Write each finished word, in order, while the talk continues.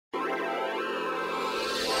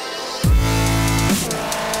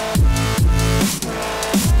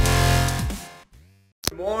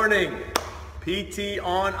morning, PT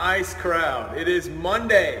on Ice crowd. It is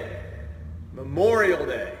Monday, Memorial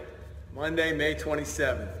Day, Monday, May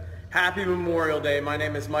 27th. Happy Memorial Day. My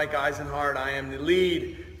name is Mike Eisenhardt. I am the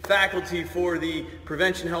lead faculty for the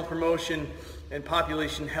Prevention, Health Promotion, and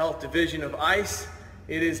Population Health Division of ICE.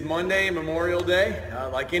 It is Monday, Memorial Day.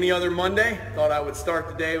 Like any other Monday, thought I would start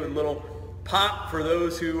the day with a little pop for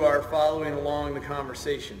those who are following along the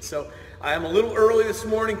conversation. So I am a little early this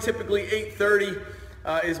morning. Typically 8:30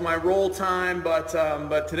 is my roll time, but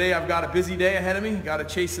today I've got a busy day ahead of me. Got to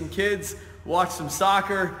chase some kids, watch some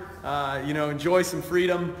soccer, enjoy some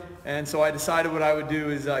freedom. And so I decided what I would do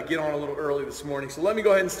is get on a little early this morning. So let me go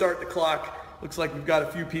ahead and start the clock. Looks like we've got a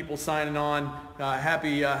few people signing on.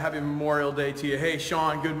 Happy Memorial Day to you. Hey,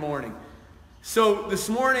 Sean, good morning. So this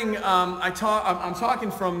morning, I'm talking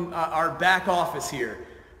from our back office here,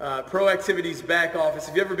 Proactivity's back office.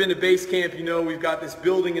 If you've ever been to base camp, you know we've got this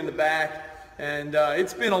building in the back, and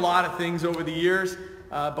it's been a lot of things over the years,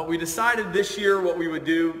 but we decided this year what we would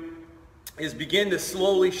do is begin to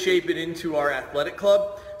slowly shape it into our athletic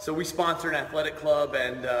club. So we sponsor an athletic club,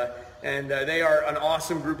 and they are an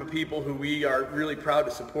awesome group of people who we are really proud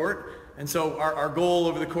to support. And so our goal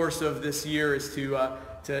over the course of this year is to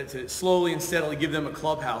slowly and steadily give them a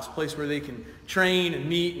clubhouse, a place where they can train and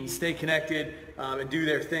meet and stay connected and do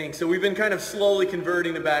their thing. So we've been kind of slowly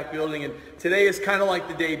converting the back building, and today is kind of like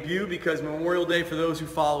the debut, because Memorial Day, for those who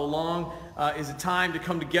follow along, is a time to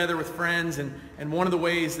come together with friends, and one of the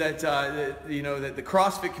ways that that the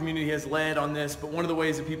CrossFit community has led on this, but one of the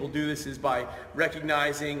ways that people do this is by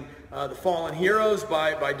recognizing the fallen heroes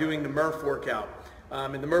by doing the Murph workout.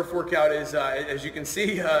 And the Murph workout is, as you can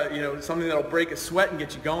see, something that'll break a sweat and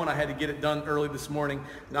get you going. I had to get it done early this morning,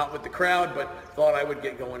 not with the crowd, but thought I would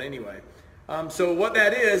get going anyway. So what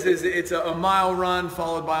that is it's a mile run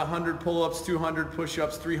followed by 100 pull-ups, 200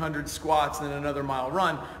 push-ups, 300 squats, and then another mile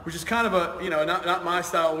run, which is kind of a, not my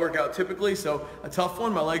style workout typically, so a tough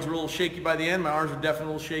one. My legs were a little shaky by the end. My arms were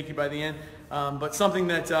definitely a little shaky by the end, but something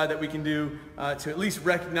that we can do to at least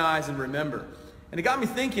recognize and remember. And it got me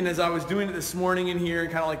thinking as I was doing it this morning in here,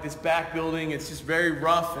 kind of like this back building. It's just very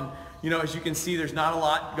rough, and as you can see, there's not a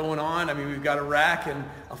lot going on. I mean, we've got a rack and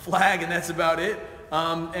a flag, and that's about it.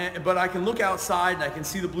 But I can look outside and I can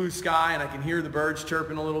see the blue sky, and I can hear the birds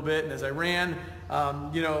chirping a little bit. And as I ran,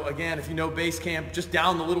 again, if you know base camp, just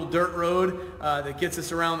down the little dirt road that gets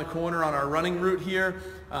us around the corner on our running route here,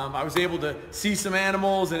 I was able to see some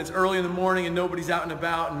animals, and it's early in the morning and nobody's out and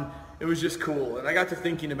about, and it was just cool. And I got to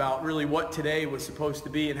thinking about really what today was supposed to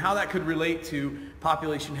be and how that could relate to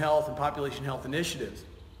population health and population health initiatives.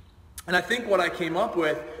 And I think what I came up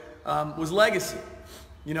with was legacy.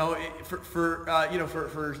 For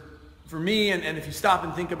me, and if you stop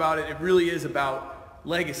and think about it, it really is about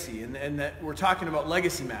legacy, and that we're talking about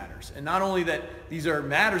legacy matters. And not only that these are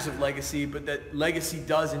matters of legacy, but that legacy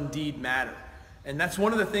does indeed matter. And that's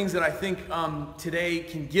one of the things that I think today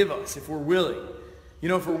can give us, if we're willing.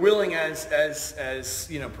 If we're willing as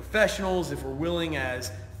professionals, if we're willing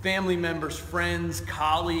as family members, friends,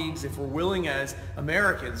 colleagues, if we're willing as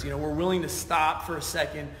Americans, we're willing to stop for a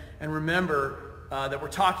second and remember that we're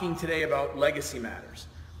talking today about legacy matters.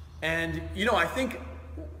 And, I think,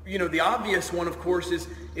 the obvious one, of course,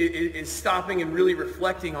 is stopping and really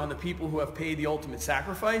reflecting on the people who have paid the ultimate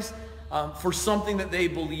sacrifice for something that they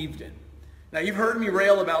believed in. Now, you've heard me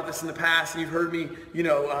rail about this in the past, and you've heard me,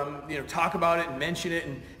 talk about it and mention it,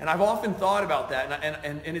 and I've often thought about that,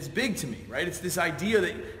 and it's big to me, right? It's this idea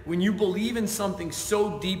that when you believe in something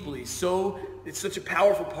so deeply, it's such a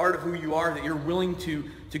powerful part of who you are, that you're willing to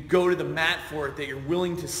go to the mat for it, that you're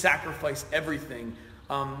willing to sacrifice everything.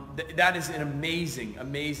 That is an amazing,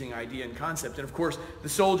 amazing idea and concept. And of course, the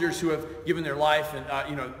soldiers who have given their life, and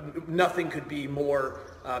nothing could be more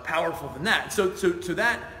powerful than that. So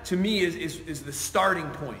that to me is the starting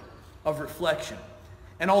point of reflection.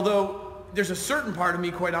 And although there's a certain part of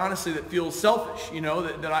me, quite honestly, that feels selfish,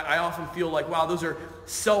 that I often feel like, wow, those are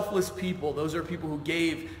selfless people. Those are people who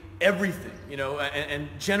gave everything, and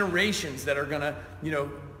generations that are gonna,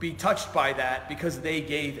 be touched by that because they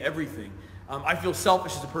gave everything. I feel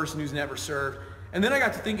selfish as a person who's never served. And then I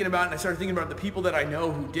got to thinking about it, and I started thinking about the people that I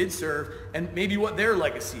know who did serve, and maybe what their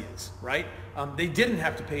legacy is, right? They didn't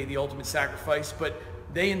have to pay the ultimate sacrifice, but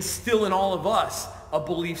they instill in all of us a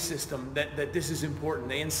belief system that this is important.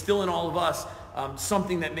 They instill in all of us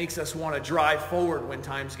something that makes us want to drive forward when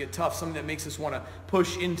times get tough, something that makes us want to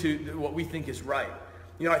push into what we think is right.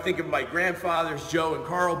 I think of my grandfathers, Joe and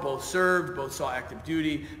Carl, both served, both saw active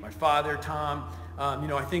duty. My father, Tom.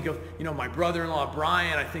 I think of, my brother-in-law,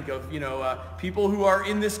 Brian. I think of, people who are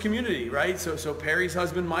in this community, right? So Perry's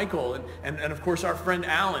husband, Michael, and of course our friend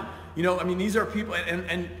Alan. I mean, these are people,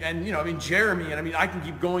 and I mean, Jeremy, and I mean, I can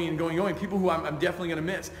keep going and going and going, people who I'm definitely going to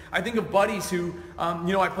miss. I think of buddies who,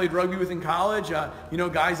 I played rugby with in college,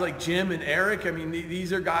 guys like Jim and Eric. I mean,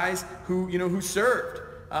 these are guys who, who served.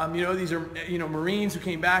 These are, Marines who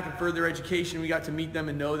came back and further their education. We got to meet them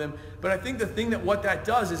and know them. But I think the thing what that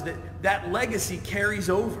does is that legacy carries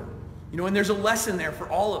over, and there's a lesson there for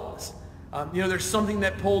all of us. There's something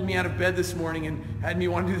that pulled me out of bed this morning and had me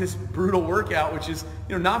want to do this brutal workout, which is,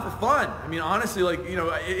 not for fun. I mean, honestly,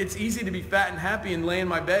 it's easy to be fat and happy and lay in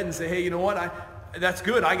my bed and say, hey, you know what? That's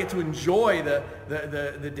good. I get to enjoy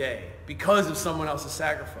the day because of someone else's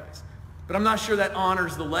sacrifice. But I'm not sure that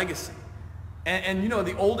honors the legacy. And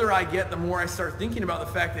the older I get, the more I start thinking about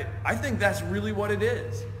the fact that I think that's really what it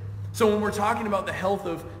is. So when we're talking about the health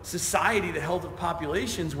of society, the health of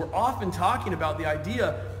populations, we're often talking about the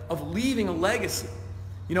idea of leaving a legacy.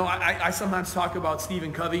 I sometimes talk about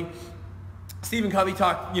Stephen Covey. Stephen Covey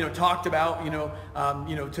talked about,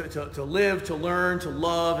 to live, to learn, to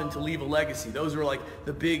love, and to leave a legacy. Those are like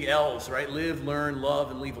the big L's, right? Live, learn,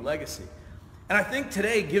 love, and leave a legacy. And I think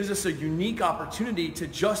today gives us a unique opportunity to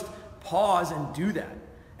just pause and do that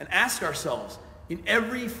and ask ourselves, in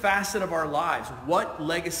every facet of our lives, what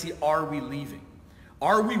legacy are we leaving?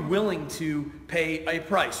 Are we willing to pay a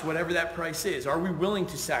price, whatever that price is? Are we willing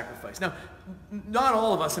to sacrifice? Now, not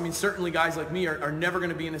all of us, I mean, certainly guys like me are never going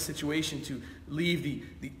to be in a situation to leave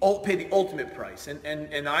pay the ultimate price.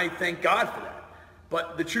 And I thank God for that.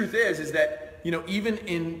 But the truth is that, even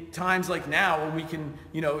in times like now when we can,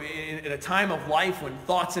 in a time of life when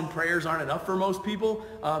thoughts and prayers aren't enough for most people,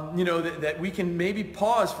 that we can maybe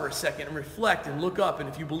pause for a second and reflect and look up. And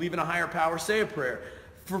if you believe in a higher power, say a prayer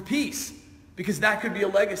for peace, because that could be a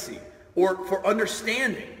legacy, or for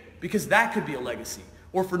understanding, because that could be a legacy,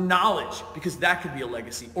 or for knowledge, because that could be a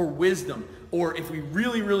legacy, or wisdom, or if we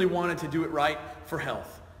really, really wanted to do it right, for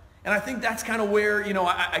health. And I think that's kind of where,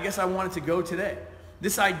 I guess I wanted to go today.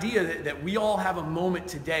 This idea that we all have a moment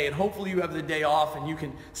today, and hopefully you have the day off and you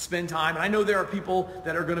can spend time. And I know there are people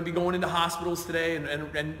that are going to be going into hospitals today and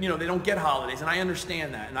they don't get holidays, and I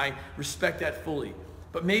understand that, and I respect that fully.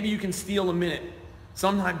 But maybe you can steal a minute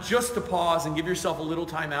sometime just to pause and give yourself a little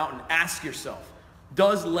time out and ask yourself,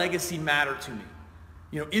 does legacy matter to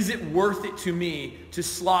me? Is it worth it to me to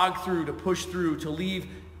slog through, to push through, to leave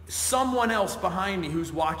someone else behind me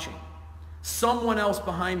who's watching? Someone else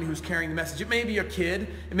behind me who's carrying the message. It may be a kid,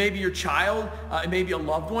 it may be your child, it may be a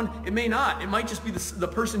loved one, it may not. It might just be the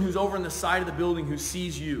person who's over on the side of the building who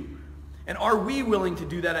sees you. And are we willing to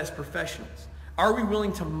do that as professionals? Are we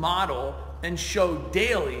willing to model and show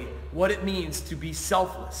daily what it means to be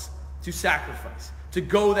selfless, to sacrifice, to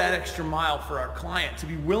go that extra mile for our client, to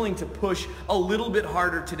be willing to push a little bit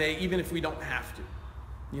harder today, even if we don't have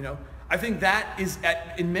to? I think that is,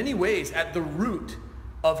 in many ways, at the root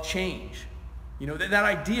of change. That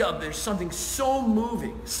idea of there's something so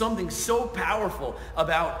moving, something so powerful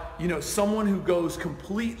about, someone who goes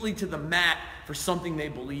completely to the mat for something they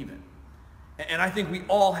believe in. And I think we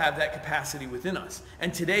all have that capacity within us.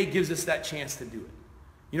 And today gives us that chance to do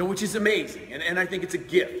it, which is amazing. And I think it's a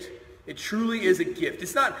gift. It truly is a gift.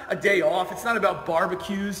 It's not a day off. It's not about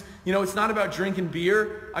barbecues. It's not about drinking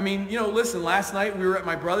beer. I mean, listen, last night we were at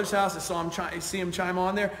my brother's house. I see him chime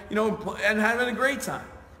on there, and having a great time,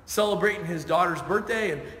 celebrating his daughter's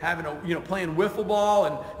birthday and having playing wiffle ball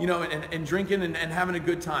and, and drinking and having a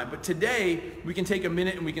good time. But today we can take a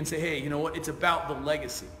minute and we can say, hey, you know what? It's about the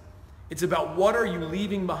legacy. It's about what are you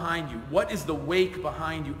leaving behind you? What is the wake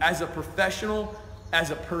behind you as a professional, as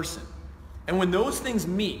a person? And when those things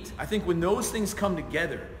meet, I think when those things come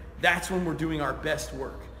together, that's when we're doing our best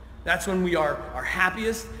work. That's when we are our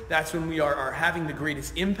happiest. That's when we are having the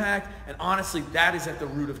greatest impact. And honestly, that is at the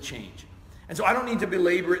root of change. And so I don't need to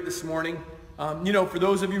belabor it this morning. For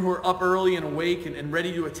those of you who are up early and awake and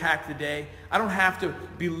ready to attack the day, I don't have to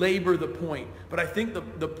belabor the point. But I think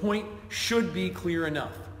the point should be clear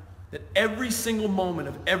enough that every single moment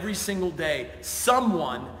of every single day,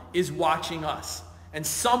 someone is watching us. And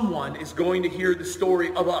someone is going to hear the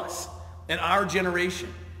story of us and our generation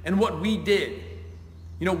and what we did.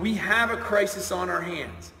 We have a crisis on our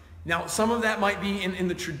hands. Now, some of that might be in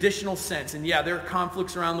the traditional sense. And yeah, there are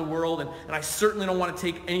conflicts around the world. And I certainly don't want to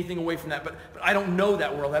take anything away from that. But I don't know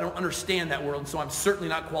that world. I don't understand that world. And so I'm certainly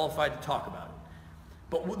not qualified to talk about it.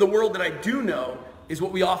 But the world that I do know is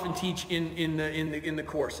what we often teach in the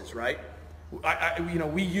courses, right?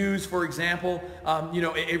 We use, for example,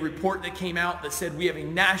 a report that came out that said we have a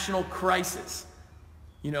national crisis,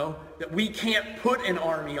 that we can't put an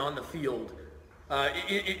army on the field.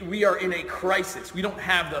 We are in a crisis. We don't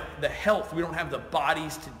have the health. We don't have the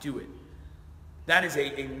bodies to do it. That is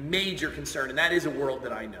a major concern, and that is a world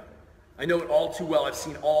that I know. I know it all too well. I've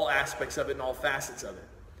seen all aspects of it and all facets of it.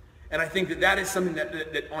 And I think that is something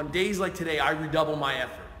that on days like today, I redouble my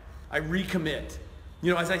effort. I recommit.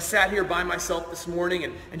 You know, as I sat here by myself this morning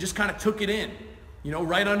and just kind of took it in, you know,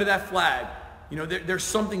 right under that flag, you know, there's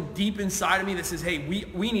something deep inside of me that says, hey,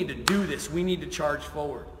 we need to do this. We need to charge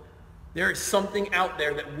forward. There is something out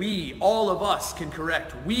there that all of us can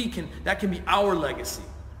correct. That can be our legacy.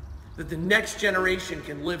 That the next generation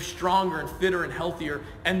can live stronger and fitter and healthier,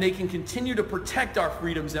 and they can continue to protect our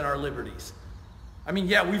freedoms and our liberties. I mean,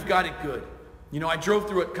 yeah, we've got it good. You know, I drove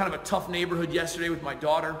through kind of a tough neighborhood yesterday with my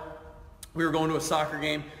daughter. We were going to a soccer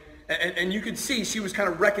game, and you could see she was kind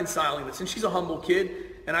of reconciling this, and she's a humble kid,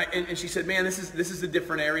 and she said, man, this is a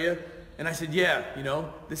different area. And I said, yeah, you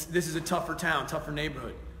know, this is a tougher town, tougher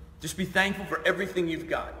neighborhood. Just be thankful for everything you've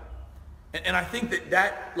got. And I think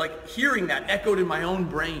that like hearing that echoed in my own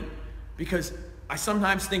brain, because I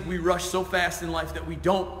sometimes think we rush so fast in life that we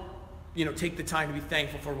don't, you know, take the time to be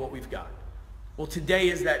thankful for what we've got. Well, today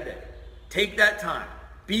is that day. Take that time.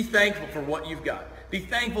 Be thankful for what you've got. Be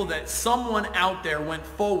thankful that someone out there went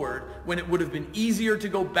forward when it would have been easier to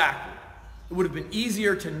go backward. It would have been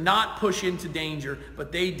easier to not push into danger,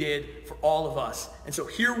 but they did for all of us. And so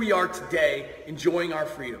here we are today, enjoying our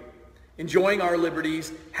freedom, enjoying our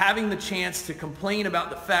liberties, having the chance to complain about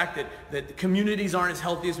the fact that the communities aren't as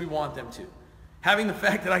healthy as we want them to. Having the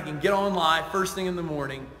fact that I can get on live first thing in the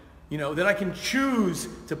morning, you know, that I can choose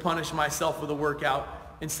to punish myself with a workout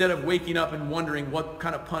instead of waking up and wondering what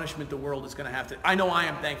kind of punishment the world is going to have to. I know I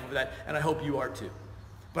am thankful for that, and I hope you are too.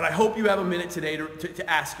 But I hope you have a minute today to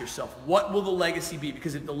ask yourself, what will the legacy be?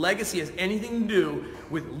 Because if the legacy has anything to do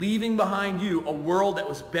with leaving behind you a world that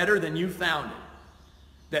was better than you found it,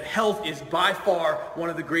 that health is by far one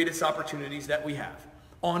of the greatest opportunities that we have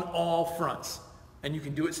on all fronts. And you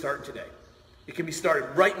can do it starting today. It can be started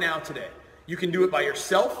right now today. You can do it by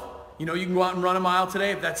yourself. You know, you can go out and run a mile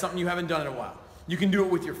today if that's something you haven't done in a while. You can do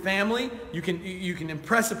it with your family. You can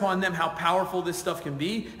impress upon them how powerful this stuff can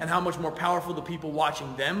be and how much more powerful the people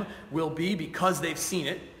watching them will be because they've seen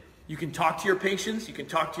it. You can talk to your patients. You can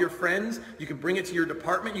talk to your friends. You can bring it to your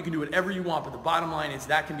department. You can do whatever you want. But the bottom line is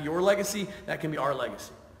that can be your legacy. That can be our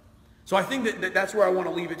legacy. So I think that's where I want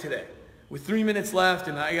to leave it today. With 3 minutes left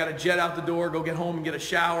and I got to jet out the door, go get home and get a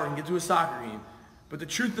shower and get to a soccer game. But the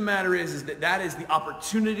truth of the matter is that is the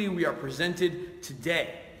opportunity we are presented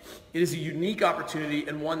today. It is a unique opportunity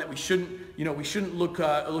and one that we shouldn't look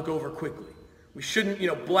over quickly. We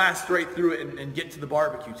shouldn't, blast right through it and get to the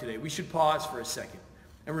barbecue today. We should pause for a second.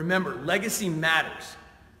 And remember, legacy matters.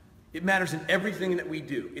 It matters in everything that we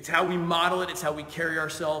do. It's how we model it, it's how we carry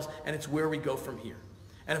ourselves, and it's where we go from here.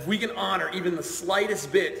 And if we can honor even the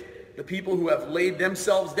slightest bit the people who have laid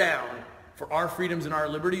themselves down for our freedoms and our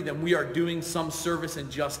liberty, then we are doing some service and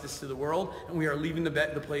justice to the world, and we are leaving the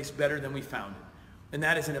place better than we found it. And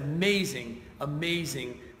that is an amazing,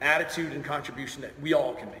 amazing attitude and contribution that we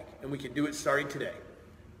all can make, and we can do it starting today.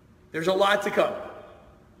 There's a lot to come.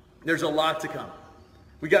 There's a lot to come.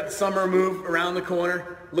 We got the summer move around the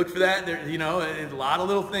corner. Look for that. A lot of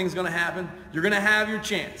little things going to happen. You're going to have your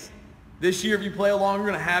chance. This year, if you play along, you're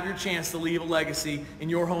going to have your chance to leave a legacy in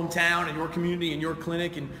your hometown, in your community, in your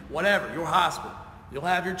clinic, in whatever, your hospital. You'll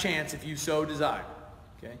have your chance if you so desire.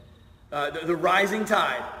 Okay? The rising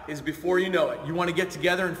tide is before you know it. You want to get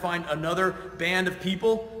together and find another band of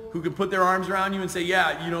people who can put their arms around you and say,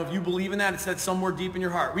 yeah, if you believe in that, it's that somewhere deep in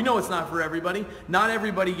your heart. We know it's not for everybody. Not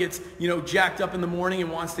everybody gets, jacked up in the morning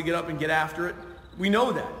and wants to get up and get after it. We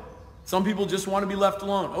know that. Some people just want to be left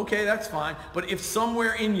alone. Okay, that's fine. But if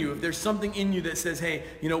somewhere in you, if there's something in you that says, hey,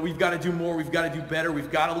 we've got to do more, we've got to do better,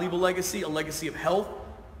 we've got to leave a legacy of health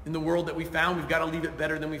in the world that we found, we've got to leave it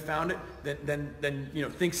better than we found it,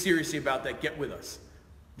 then think seriously about that. Get with us.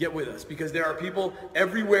 Get with us, because there are people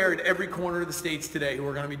everywhere in every corner of the states today who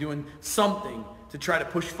are going to be doing something to try to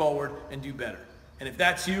push forward and do better. And if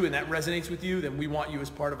that's you and that resonates with you, then we want you as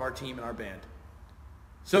part of our team and our band.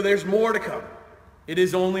 So there's more to come. It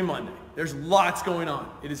is only Monday. There's lots going on.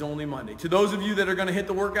 It is only Monday. To those of you that are going to hit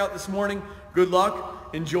the workout this morning, good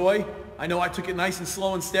luck. Enjoy. I know I took it nice and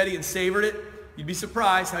slow and steady and savored it. You'd be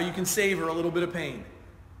surprised how you can savor a little bit of pain.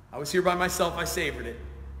 I was here by myself. I savored it.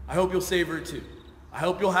 I hope you'll savor it too. I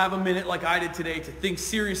hope you'll have a minute like I did today to think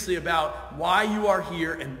seriously about why you are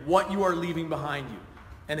here and what you are leaving behind you.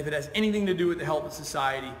 And if it has anything to do with the health of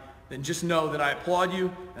society, then just know that I applaud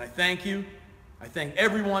you and I thank you. I thank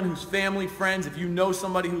everyone who's family, friends. If you know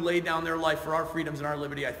somebody who laid down their life for our freedoms and our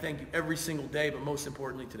liberty, I thank you every single day, but most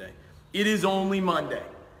importantly today. It is only Monday.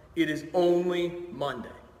 It is only Monday.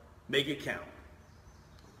 Make it count.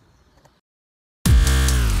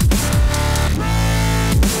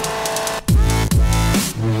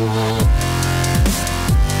 Yeah.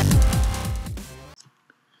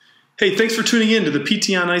 Hey, thanks for tuning in to the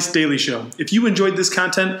PT on Ice Daily Show. If you enjoyed this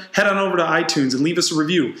content, head on over to iTunes and leave us a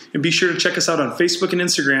review. And be sure to check us out on Facebook and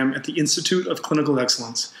Instagram at the Institute of Clinical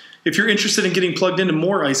Excellence. If you're interested in getting plugged into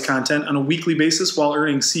more ICE content on a weekly basis while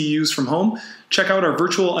earning CEUs from home, check out our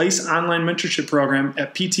virtual ICE online mentorship program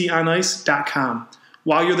at ptonice.com.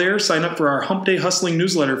 While you're there, sign up for our Hump Day Hustling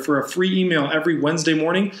newsletter for a free email every Wednesday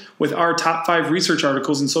morning with our top 5 research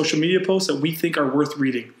articles and social media posts that we think are worth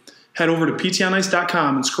reading. Head over to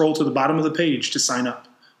ptonice.com and scroll to the bottom of the page to sign up.